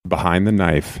Behind the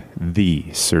Knife,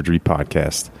 the surgery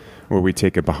podcast, where we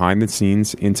take a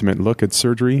behind-the-scenes, intimate look at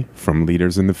surgery from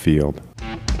leaders in the field.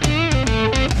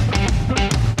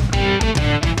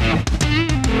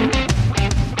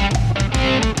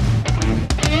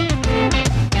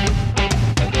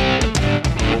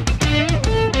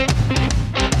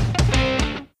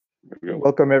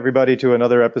 Welcome, everybody, to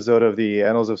another episode of the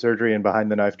Annals of Surgery and Behind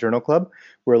the Knife Journal Club.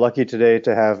 We're lucky today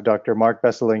to have Dr. Mark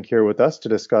Besselink here with us to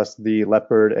discuss the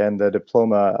LEOPARD and the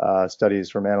Diploma studies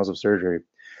from Annals of Surgery.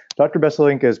 Dr.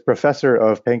 Besselink is professor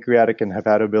of pancreatic and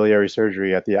hepatobiliary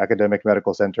surgery at the Academic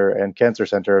Medical Center and Cancer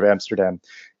Center of Amsterdam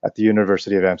at the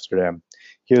University of Amsterdam.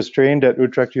 He was trained at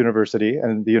Utrecht University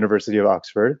and the University of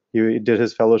Oxford. He did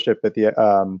his fellowship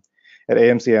at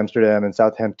AMC Amsterdam and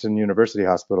Southampton University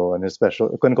Hospital, and his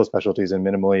clinical specialties in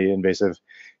minimally invasive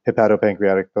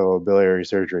hepatopancreatic biliary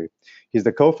surgery. He's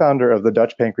the co-founder of the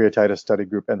Dutch Pancreatitis Study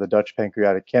Group and the Dutch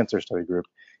Pancreatic Cancer Study Group.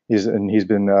 He's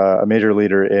been a major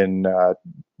leader in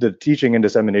the teaching and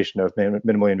dissemination of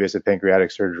minimally invasive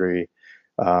pancreatic surgery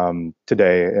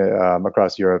today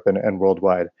across Europe and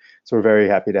worldwide. So we're very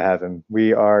happy to have him.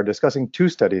 We are discussing two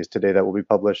studies today that will be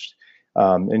published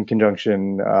in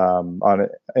conjunction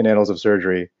in Annals of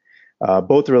Surgery,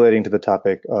 both relating to the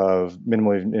topic of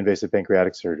minimally invasive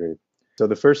pancreatic surgery. So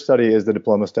the first study is the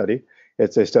Diploma study.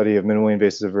 It's a study of minimally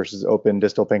invasive versus open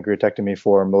distal pancreatectomy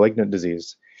for malignant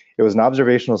disease. It was an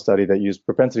observational study that used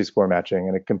propensity score matching,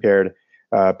 and it compared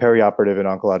perioperative and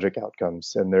oncologic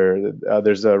outcomes. And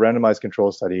there's a randomized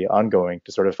control study ongoing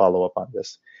to sort of follow up on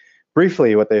this.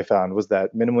 Briefly, what they found was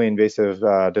that minimally invasive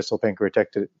distal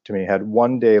pancreatectomy had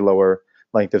 1 day lower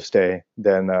length of stay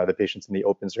than the patients in the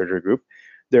open surgery group.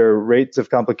 Their rates of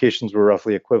complications were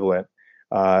roughly equivalent.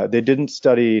 They didn't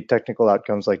study technical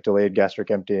outcomes like delayed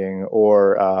gastric emptying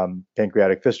or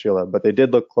pancreatic fistula, but they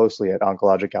did look closely at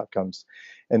oncologic outcomes.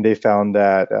 And they found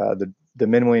that the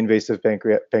minimally invasive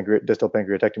distal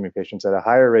pancreatectomy patients had a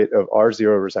higher rate of R0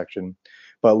 resection,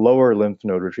 but lower lymph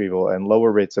node retrieval and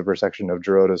lower rates of resection of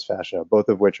Gerota's fascia, both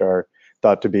of which are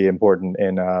thought to be important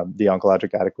in the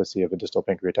oncologic adequacy of a distal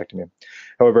pancreatectomy.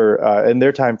 However, in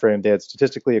their time frame, they had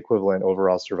statistically equivalent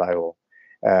overall survival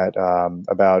at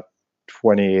about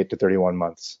 28 to 31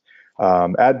 months.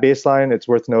 At baseline, it's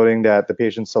worth noting that the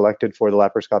patients selected for the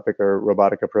laparoscopic or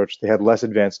robotic approach, they had less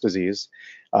advanced disease,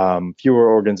 fewer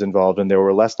organs involved, and they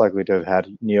were less likely to have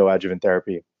had neoadjuvant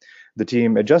therapy. The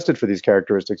team adjusted for these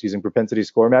characteristics using propensity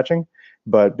score matching,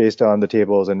 but based on the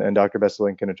tables, and Dr.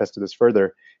 Besselink can attest to this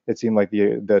further, it seemed like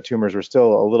the tumors were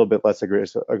still a little bit less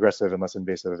aggressive and less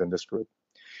invasive in this group.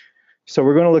 So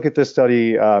we're going to look at this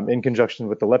study in conjunction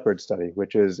with the LEOPARD study,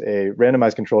 which is a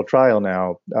randomized controlled trial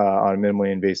now on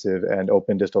minimally invasive and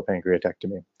open distal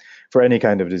pancreatectomy for any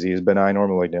kind of disease, benign or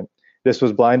malignant. This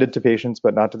was blinded to patients,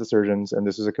 but not to the surgeons, and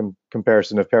this is a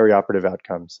comparison of perioperative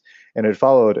outcomes. And it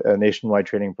followed a nationwide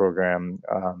training program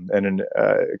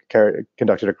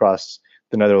conducted across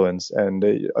the Netherlands, and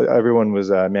everyone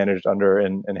was managed under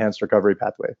an enhanced recovery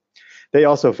pathway. They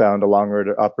also found a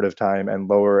longer operative time and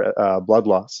lower blood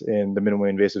loss in the minimally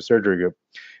invasive surgery group,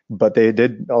 but they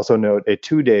did also note a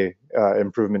 2-day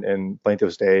improvement in length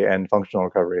of stay and functional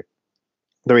recovery.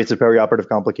 The rates of perioperative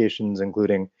complications,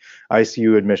 including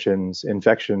ICU admissions,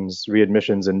 infections,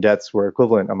 readmissions, and deaths, were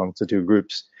equivalent amongst the two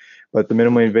groups. But the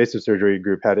minimally invasive surgery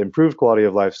group had improved quality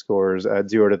of life scores at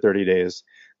 0 to 30 days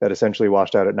that essentially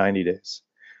washed out at 90 days.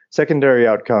 Secondary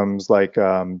outcomes like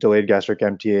delayed gastric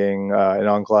emptying and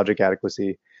oncologic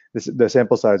adequacy, the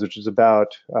sample size, which is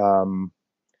about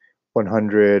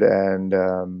 100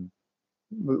 and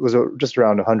was just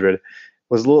around 100,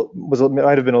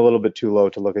 might have been a little bit too low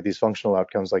to look at these functional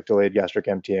outcomes like delayed gastric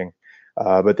emptying,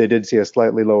 but they did see a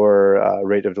slightly lower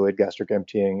rate of delayed gastric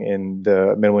emptying in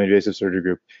the minimally invasive surgery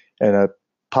group and a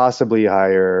possibly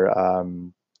higher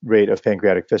rate of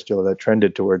pancreatic fistula that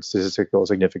trended towards statistical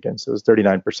significance. It was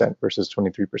 39% versus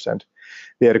 23%.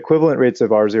 They had equivalent rates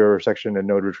of R0 resection and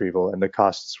node retrieval, and the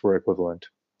costs were equivalent.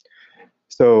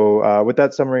 So with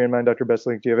that summary in mind, Dr.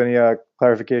 Besselink, do you have any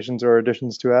clarifications or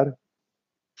additions to add?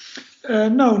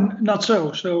 No, not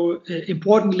so. So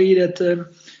importantly, that the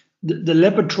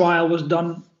LEOPARD trial was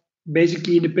done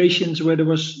basically in the patients where there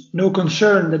was no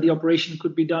concern that the operation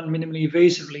could be done minimally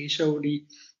invasively. So the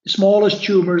smallest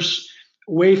tumors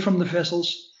away from the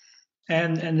vessels,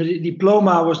 and the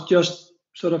Diploma was just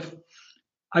sort of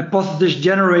hypothesis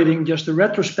generating, just a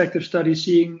retrospective study,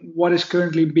 seeing what is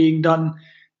currently being done,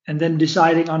 and then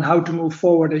deciding on how to move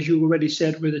forward, as you already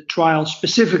said, with a trial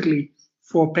specifically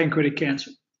for pancreatic cancer.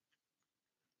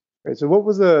 Right, so what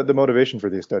was the motivation for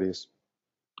these studies?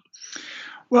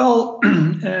 Well,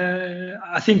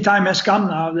 I think time has come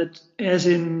now that, as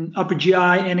in upper GI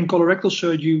and in colorectal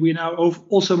surgery, we're now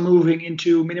also moving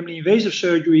into minimally invasive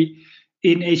surgery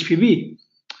in HPV.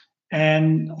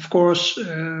 And of course,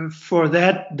 for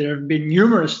that, there have been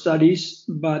numerous studies,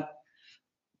 but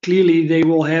clearly they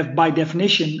will have, by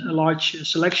definition, a large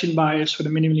selection bias for the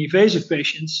minimally invasive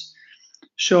patients.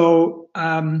 So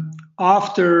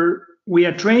after we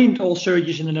had trained all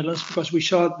surgeons in the Netherlands, because we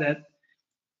saw that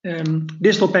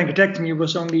distal pancreatectomy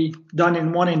was only done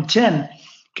in 1 in 10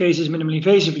 cases minimally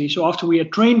invasively. So after we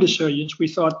had trained the surgeons, we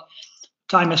thought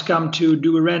time has come to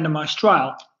do a randomized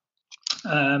trial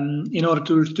in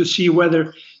order to see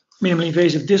whether minimally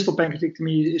invasive distal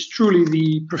pancreatectomy is truly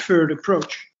the preferred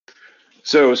approach.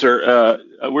 So, sir,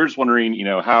 we're just wondering,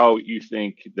 how you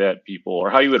think that people, or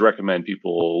how you would recommend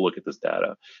people look at this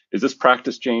data. Is this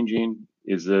practice changing?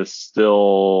 Is this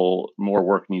still more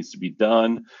work needs to be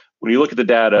done? When you look at the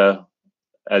data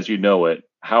as you know it,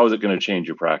 how is it going to change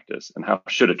your practice, and how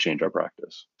should it change our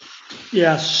practice?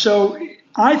 Yeah, so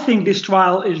I think this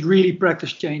trial is really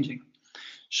practice changing.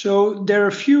 So there are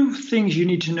a few things you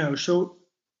need to know. So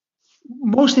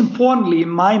most importantly, in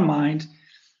my mind,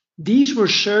 these were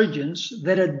surgeons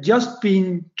that had just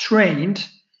been trained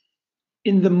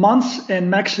in the months and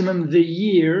maximum the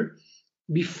year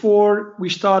before we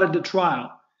started the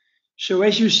trial. So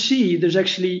as you see, there's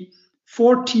actually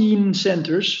 14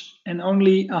 centers and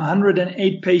only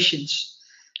 108 patients.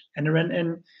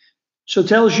 And so it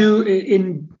tells you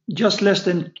in just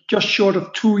short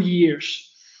of 2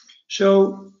 years.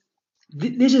 So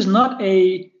this is not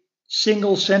a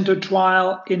single center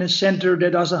trial in a center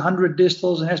that does 100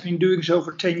 distals and has been doing so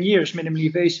for 10 years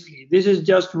minimally invasively. This is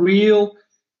just real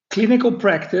clinical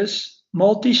practice,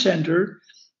 multi-center.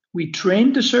 We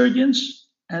trained the surgeons,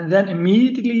 and then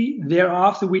immediately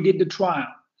thereafter we did the trial.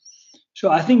 So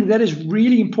I think that is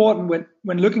really important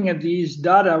when looking at these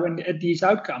data and at these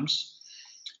outcomes.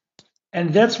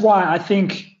 And that's why I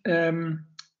think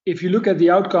if you look at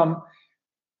the outcome,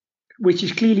 which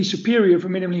is clearly superior for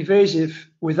minimally invasive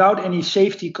without any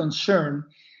safety concern,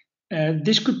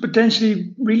 this could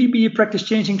potentially really be a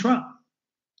practice-changing trial.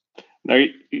 Now,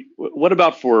 what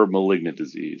about for malignant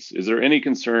disease? Is there any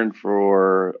concern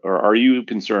or are you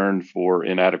concerned for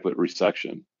inadequate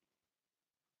resection?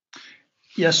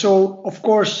 Yeah, so of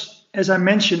course, as I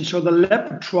mentioned, so the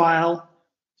LEOPARD trial,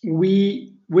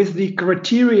 with the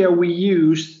criteria we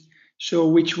used, so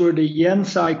which were the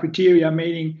Yancey criteria,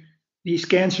 meaning these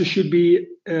cancers should be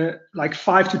like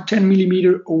 5 to 10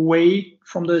 millimeter away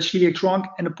from the celiac trunk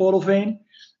and the portal vein,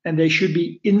 and they should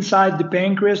be inside the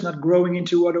pancreas, not growing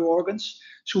into other organs.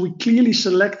 So we clearly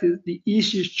selected the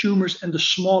easiest tumors and the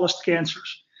smallest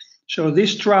cancers. So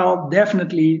this trial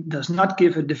definitely does not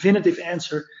give a definitive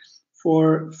answer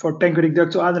for pancreatic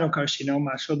ductal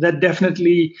adenocarcinoma. So that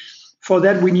definitely, for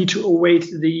that we need to await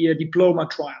the diploma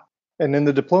trial. And in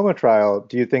the diploma trial,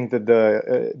 do you think that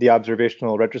the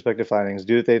observational retrospective findings,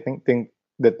 do they think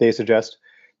that they suggest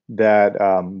that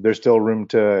there's still room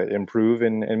to improve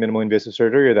in minimally invasive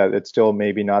surgery, or that it's still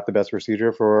maybe not the best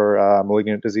procedure for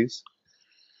malignant disease?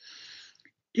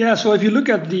 Yeah, so if you look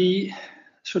at the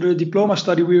diploma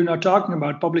study we were now talking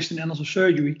about, published in Annals of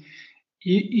Surgery,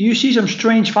 you see some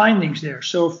strange findings there.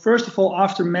 So first of all,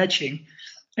 after matching,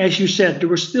 as you said, there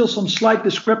were still some slight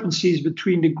discrepancies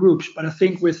between the groups, but I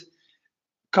think with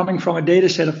coming from a data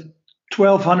set of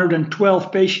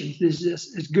 1,212 patients, this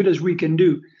is as good as we can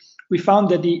do. We found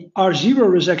that the R0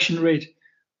 resection rate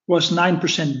was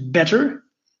 9% better,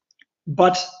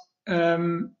 but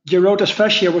Gerota's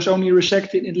fascia was only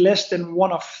resected in less than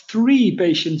 1 of 3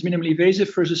 patients minimally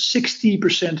invasive versus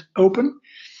 60% open,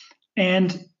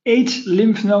 and 8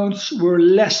 lymph nodes were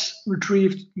less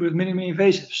retrieved with minimally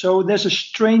invasive. So there's a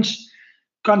strange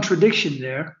contradiction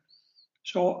there.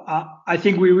 So I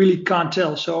think we really can't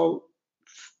tell. So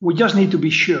we just need to be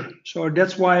sure. So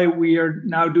that's why we are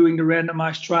now doing the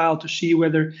randomized trial to see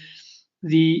whether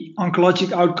the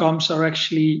oncologic outcomes are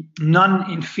actually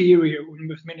non-inferior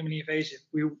with minimally invasive.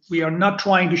 We are not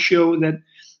trying to show that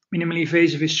minimally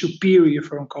invasive is superior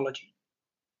for oncology.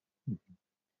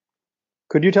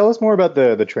 Could you tell us more about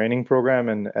the training program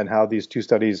and how these 2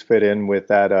 studies fit in with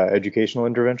that educational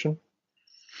intervention?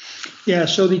 Yeah,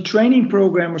 so the training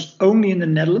program was only in the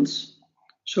Netherlands.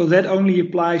 So that only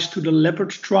applies to the LEOPARD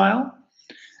trial.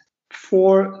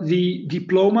 For the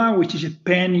diploma, which is a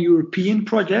pan-European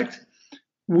project,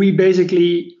 we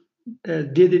basically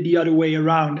did it the other way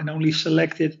around and only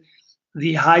selected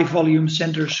the high volume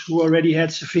centers who already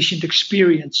had sufficient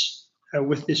experience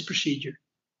with this procedure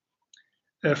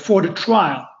for the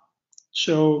trial.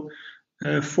 So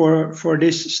for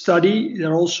this study,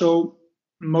 there are also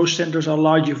most centers are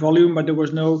larger volume, but there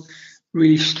was no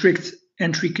really strict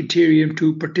entry criterion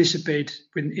to participate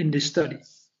in this study.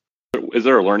 Is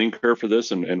there a learning curve for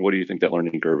this, and what do you think that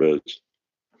learning curve is?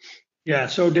 Yeah,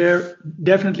 so there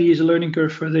definitely is a learning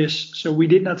curve for this. So we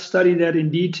did not study that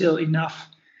in detail enough.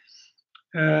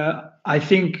 I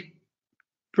think,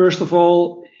 first of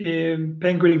all,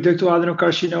 pancreatic ductal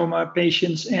adenocarcinoma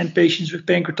patients and patients with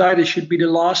pancreatitis should be the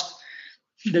last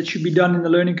that should be done in the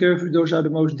learning curve. Those are the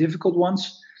most difficult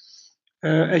ones.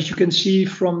 As you can see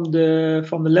from the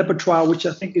LEPARD trial, which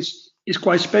I think is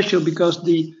quite special because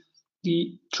the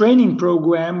training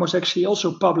program was actually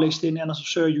also published in Annals of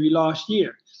Surgery last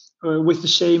year with the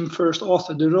same first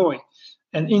author, De Roy.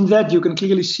 And in that, you can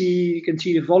clearly see,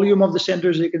 the volume of the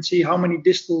centers, you can see how many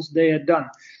distals they had done.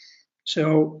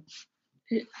 So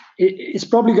it's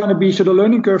probably going to be, so the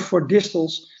learning curve for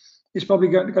distals is probably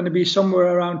going to be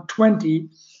somewhere around 20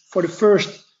 for the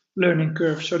first learning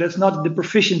curve. So that's not the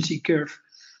proficiency curve.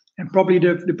 And probably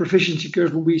the proficiency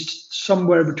curve will be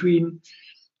somewhere between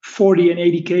 40 and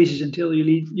 80 cases until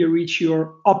you reach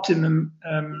your optimum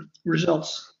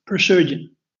results per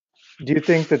surgeon. Do you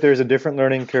think that there's a different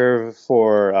learning curve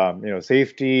for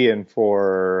safety and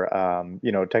for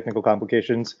technical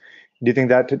complications? Do you think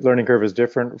that learning curve is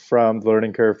different from the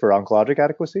learning curve for oncologic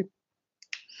adequacy?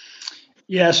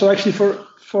 Yeah, so actually for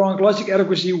oncologic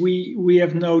adequacy, we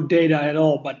have no data at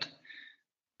all, but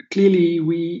clearly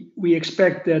we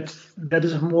expect that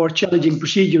is a more challenging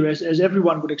procedure as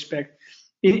everyone would expect.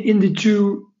 In the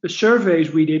two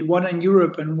surveys we did, one in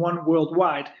Europe and one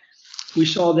worldwide, we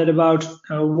saw that about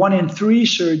 1 in 3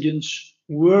 surgeons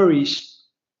worries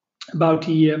about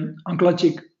the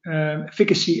oncologic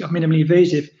efficacy of minimally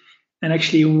invasive, and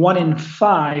actually 1 in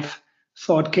 5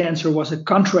 thought cancer was a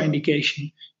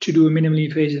contraindication to do a minimally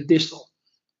invasive distal.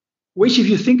 Which, if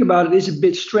you think about it, is a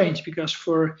bit strange because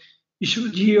for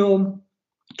esophageal,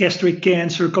 gastric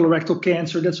cancer, colorectal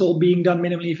cancer, that's all being done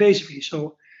minimally invasively.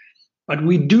 So, but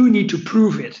we do need to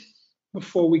prove it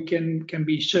before we can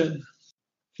be certain.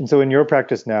 And so in your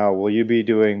practice now, will you be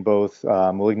doing both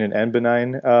malignant and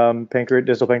benign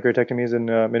distal pancreatectomies in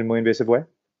a minimally invasive way?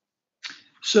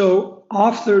 So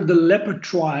after the LEPARD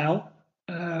trial,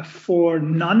 for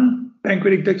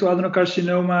non-pancreatic ductal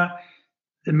adenocarcinoma,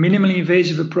 the minimally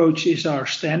invasive approach is our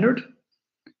standard.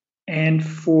 And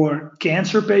for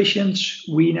cancer patients,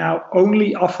 we now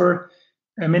only offer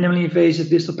a minimally invasive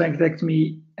distal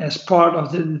pancreatectomy as part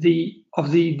of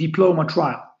the diploma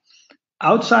trial.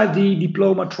 Outside the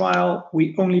diploma trial,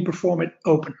 we only perform it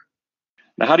open.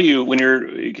 Now, can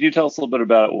you tell us a little bit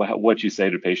about what you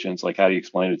say to patients? Like, how do you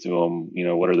explain it to them?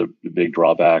 What are the big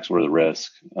drawbacks? What are the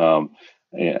risks?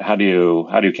 How do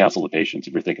you counsel the patients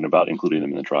if you're thinking about including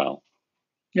them in the trial?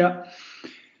 Yeah.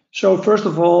 So first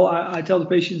of all, I tell the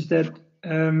patients that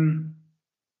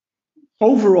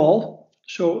overall,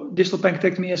 so distal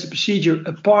pancreatectomy as a procedure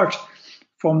apart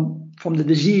from the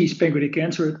disease pancreatic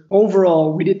cancer,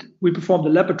 overall we performed the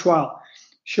LEPARD trial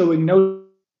showing no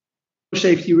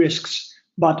safety risks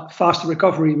but faster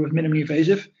recovery with minimally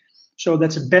invasive. So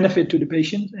that's a benefit to the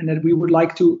patient, and that we would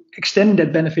like to extend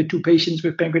that benefit to patients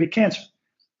with pancreatic cancer.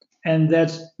 And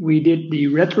that we did the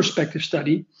retrospective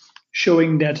study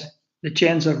showing that the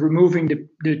chance of removing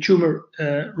the tumor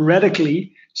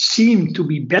radically seemed to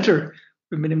be better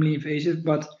with minimally invasive,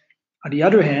 but on the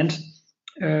other hand,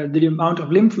 the amount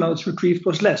of lymph nodes retrieved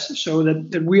was less. So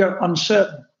that we are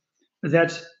uncertain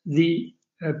that the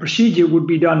procedure would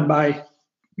be done by,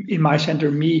 in my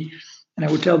center, me, and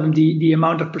I would tell them the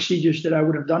amount of procedures that I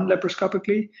would have done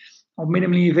laparoscopically or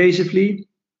minimally invasively,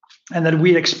 and that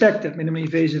we expect that minimally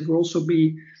invasive will also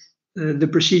be the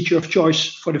procedure of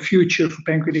choice for the future for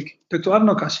pancreatic ductal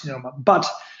adenocarcinoma, but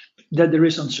that there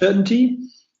is uncertainty,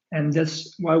 and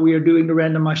that's why we are doing the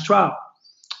randomized trial.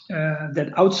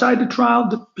 That outside the trial,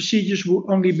 the procedures will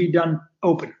only be done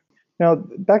open. Now,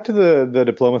 back to the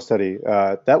diploma study,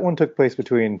 that one took place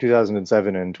between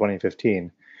 2007 and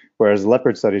 2015, whereas the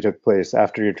LEPARD study took place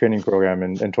after your training program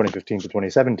in 2015 to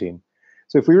 2017.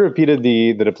 So if we repeated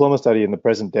the diploma study in the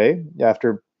present day,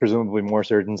 after presumably more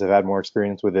surgeons have had more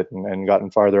experience with it and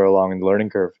gotten farther along in the learning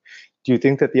curve, do you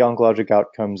think that the oncologic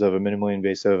outcomes of a minimally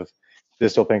invasive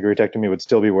distal pancreatectomy would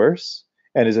still be worse?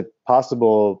 And is it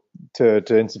possible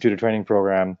to institute a training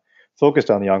program focused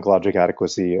on the oncologic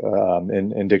adequacy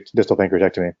in distal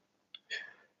pancreatectomy?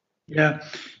 Yeah.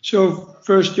 So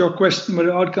first, your question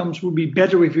whether outcomes would be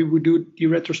better if we would do the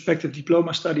retrospective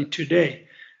diploma study today.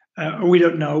 We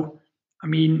don't know. I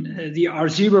mean, the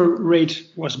R0 rate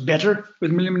was better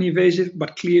with minimally invasive,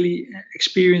 but clearly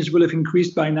experience will have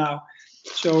increased by now.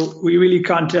 So we really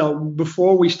can't tell.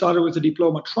 Before we started with the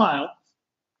diploma trial,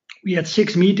 we had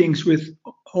 6 meetings with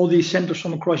all these centers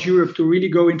from across Europe to really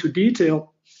go into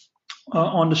detail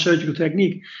on the surgical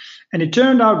technique. And it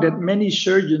turned out that many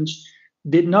surgeons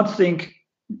did not think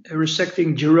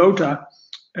resecting Gerota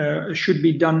should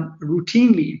be done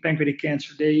routinely in pancreatic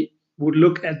cancer. They would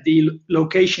look at the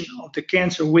location of the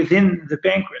cancer within the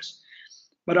pancreas.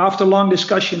 But after long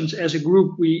discussions as a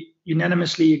group, we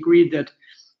unanimously agreed that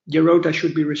Gerota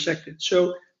should be resected.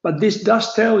 But this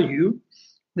does tell you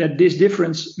that this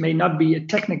difference may not be a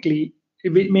technical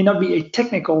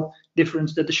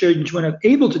difference, that the surgeons were not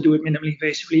able to do it minimally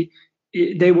invasively.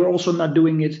 They were also not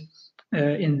doing it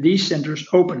in these centers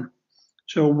open.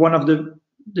 So one of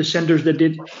the centers that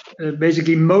did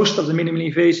basically most of the minimally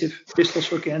invasive distals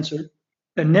for cancer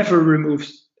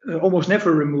almost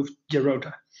never removed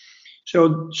Gerota.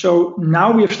 So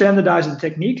now we have standardized the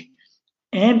technique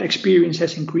and experience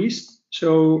has increased.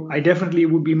 So I definitely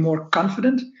would be more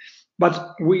confident,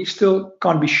 but we still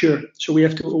can't be sure. So we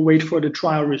have to wait for the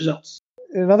trial results.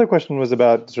 Another question was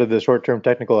about sort of the short-term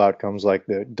technical outcomes like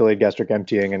the delayed gastric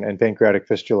emptying and pancreatic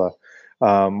fistula.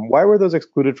 Why were those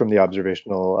excluded from the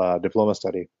observational diploma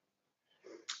study?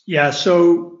 Yeah,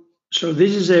 so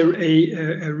this is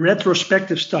a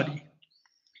retrospective study,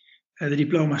 the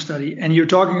diploma study, and you're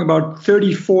talking about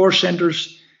 34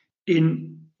 centers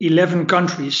in 11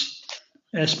 countries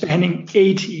spanning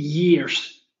 8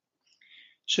 years.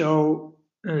 So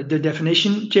the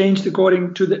definition changed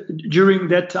during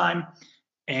that time.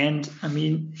 And I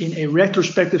mean, in a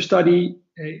retrospective study,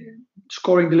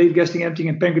 scoring delayed gastric emptying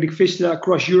and pancreatic fistula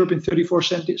across Europe in 34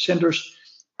 centers,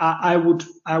 I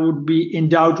would be in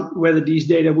doubt whether these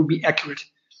data would be accurate.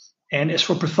 And as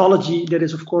for pathology, that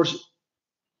is, of course,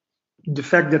 the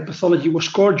fact that pathology was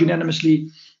scored unanimously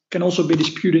can also be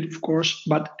disputed, of course,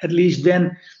 but at least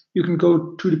then you can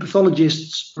go to the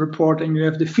pathologist's report and you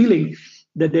have the feeling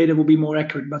that data will be more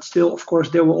accurate. But still, of course,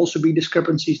 there will also be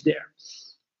discrepancies there.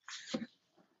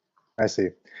 I see.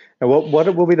 And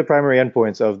what will be the primary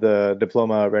endpoints of the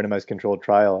diploma randomized controlled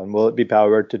trial? And will it be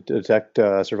powered to detect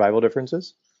survival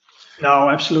differences? No,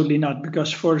 absolutely not.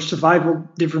 Because for survival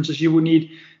differences, you would need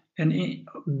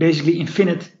basically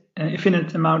infinite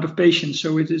amount of patients.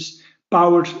 So it is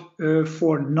powered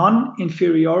for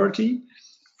non-inferiority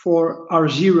for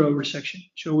R0 resection.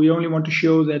 So we only want to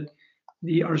show that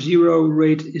the R0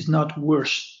 rate is not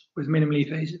worse with minimally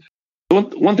invasive.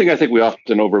 One thing I think we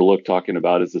often overlook talking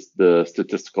about is the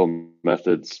statistical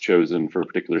methods chosen for a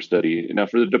particular study. Now,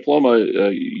 for the diploma,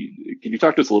 can you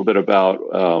talk to us a little bit about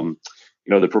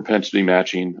the propensity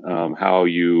matching, how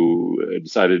you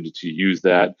decided to use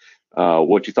that,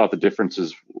 what you thought the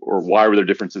differences, or why were there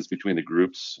differences between the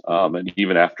groups, and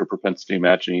even after propensity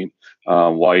matching,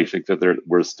 why you think that there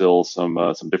were still some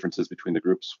differences between the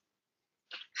groups?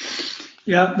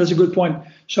 Yeah, that's a good point.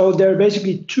 So there are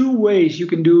basically two ways you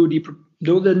can do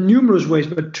there are numerous ways,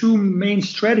 but two main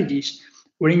strategies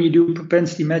when you do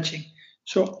propensity matching.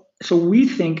 So we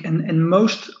think, and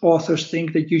most authors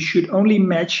think, that you should only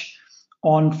match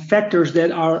on factors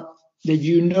that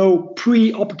you know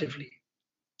pre-operatively,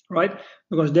 right?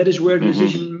 Because that is where the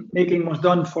decision making was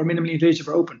done for minimally invasive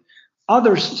or open.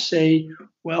 Others say,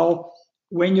 well,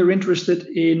 when you're interested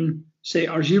in, say,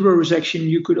 R0 resection,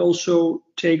 you could also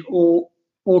take all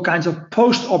kinds of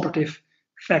post-operative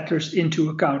factors into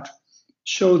account.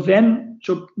 So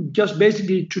just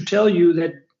basically to tell you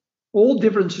that all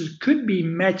differences could be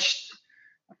matched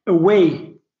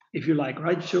away, if you like,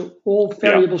 right? So all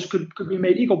variables could be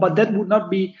made equal, but that would not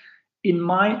be, in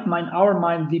our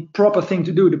mind, the proper thing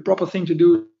to do. The proper thing to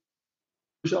do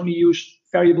is only use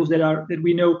variables that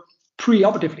we know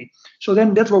pre-operatively. So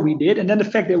then that's what we did. And then the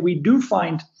fact that we do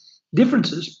find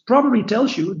differences probably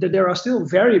tells you that there are still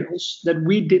variables that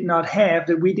we did not have,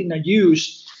 that we did not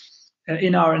use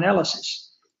in our analysis.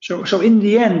 So in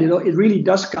the end, it really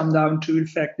does come down to the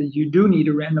fact that you do need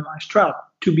a randomized trial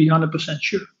to be 100%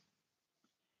 sure.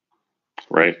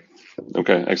 Right.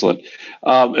 Okay, excellent.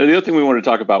 And the other thing we wanted to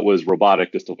talk about was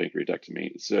robotic distal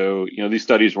pancreatectomy. So, these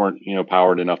studies weren't,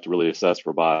 powered enough to really assess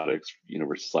robotics,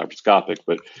 versus laparoscopic.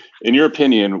 But in your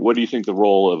opinion, what do you think the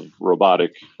role of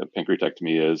robotic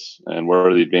pancreatectomy is, and what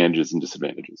are the advantages and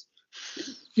disadvantages?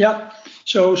 Yeah.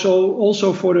 So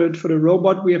also for the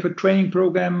robot, we have a training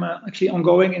program actually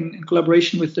ongoing in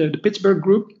collaboration with the Pittsburgh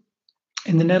group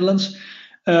in the Netherlands.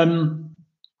 And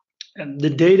the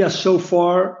data so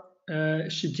far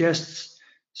suggests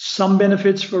some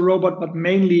benefits for robot, but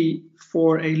mainly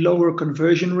for a lower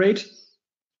conversion rate.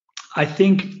 I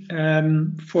think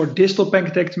for distal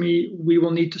pancreatectomy, we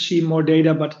will need to see more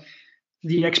data, but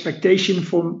the expectation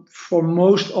for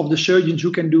most of the surgeons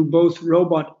who can do both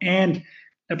robot and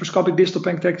laparoscopic distal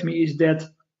pancreatectomy is that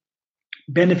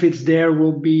benefits there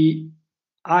will be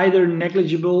either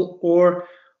negligible or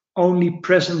only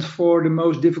present for the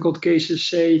most difficult cases,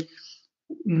 say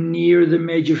near the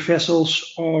major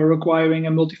vessels or requiring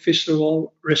a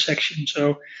multivisceral resection.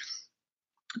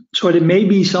 So there may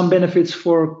be some benefits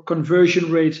for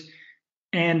conversion rate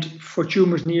and for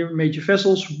tumors near major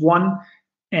vessels, one.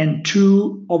 And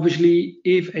two, obviously,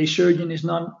 if a surgeon is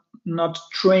not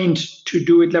trained to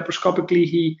do it laparoscopically,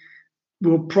 he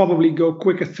will probably go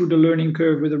quicker through the learning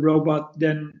curve with a robot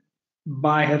than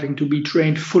by having to be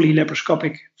trained fully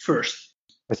laparoscopic first.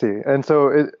 I see. And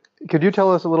so could you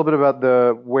tell us a little bit about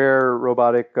where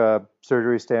robotic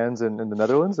surgery stands in the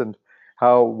Netherlands and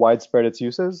how widespread its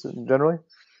use is generally?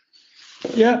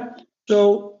 Yeah.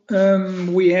 So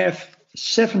we have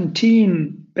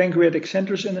 17 pancreatic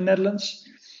centers in the Netherlands.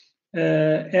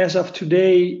 As of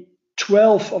today,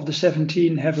 12 of the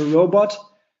 17 have a robot,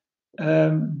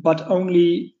 but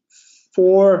only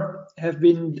 4 have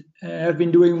been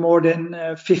doing more than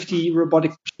 50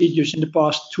 robotic procedures in the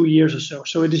past 2 years or so.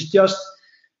 So it is just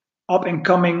up and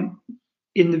coming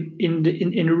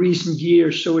in recent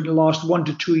years. So in the last 1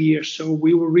 to 2 years. So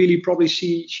we will really probably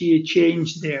see a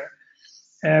change there.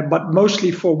 But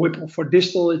mostly for Whipple, for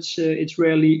distal, it's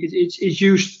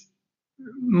used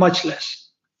much less.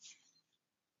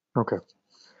 Okay.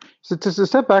 So to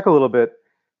step back a little bit,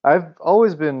 I've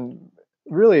always been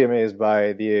really amazed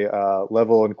by the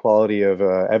level and quality of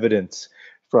evidence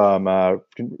from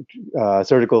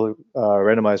surgical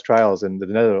randomized trials in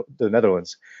the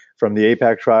Netherlands, from the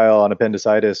APAC trial on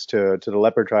appendicitis to the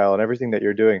LEPARD trial and everything that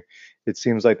you're doing. It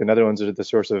seems like the Netherlands are the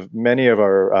source of many of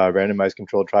our randomized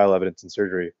controlled trial evidence in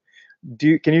surgery.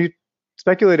 Can you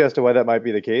speculate as to why that might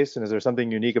be the case? And is there something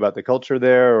unique about the culture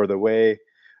there or the way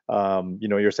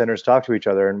your centers talk to each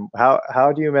other? And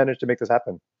how do you manage to make this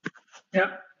happen?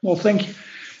 Yeah, well, thank you.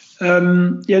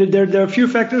 There are a few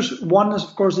factors. One is,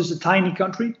 of course, it's a tiny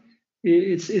country.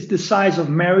 It's the size of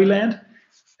Maryland.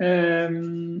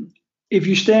 If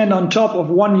you stand on top of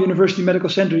one university medical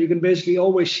center, you can basically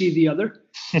always see the other.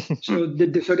 So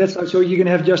you can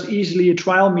have just easily a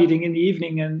trial meeting in the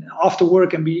evening and after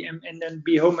work and then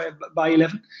be home by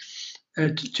 11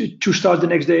 to start the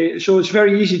next day. So it's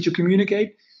very easy to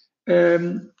communicate.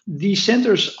 These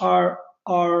centers are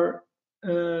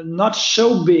not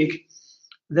so big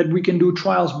that we can do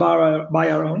trials by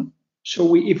our own.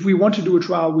 So if we want to do a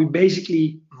trial, we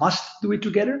basically must do it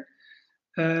together.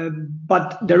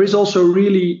 But there is also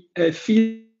really a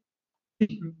field.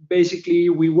 Basically,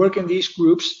 we work in these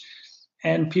groups,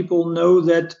 and people know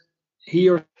that he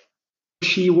or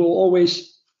she will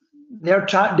always their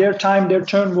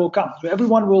turn will come. So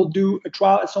everyone will do a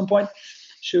trial at some point.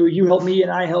 So you help me,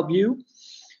 and I help you.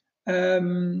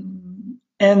 And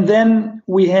then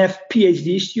we have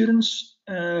PhD students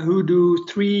who do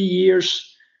 3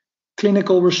 years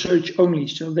clinical research only.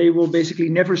 So they will basically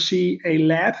never see a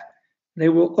lab. They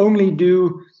will only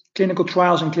do clinical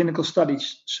trials and clinical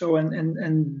studies. So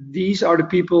and these are the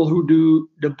people who do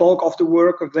the bulk of the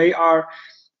work. They are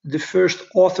the first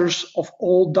authors of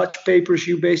all Dutch papers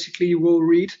you basically will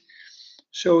read.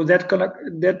 So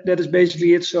that is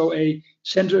basically it. So a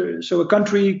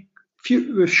country,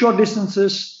 short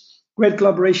distances, great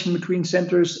collaboration between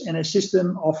centers, and a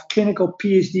system of clinical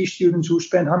PhD students who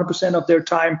spend 100% of their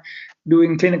time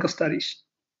doing clinical studies.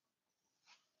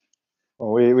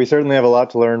 Well, we certainly have a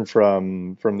lot to learn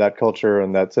from that culture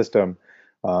and that system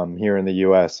here in the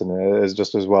U.S. and is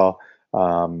just as well.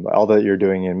 All that you're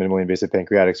doing in minimally invasive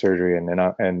pancreatic surgery and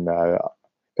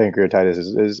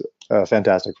pancreatitis is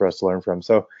fantastic for us to learn from.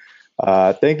 So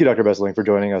thank you, Dr. Besseling, for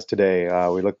joining us today.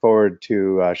 We look forward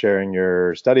to sharing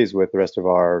your studies with the rest of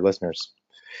our listeners.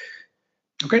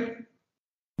 Okay.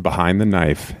 Behind the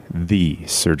Knife, the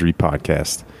surgery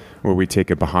podcast, where we take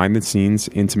a behind-the-scenes,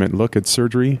 intimate look at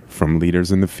surgery from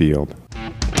leaders in the field.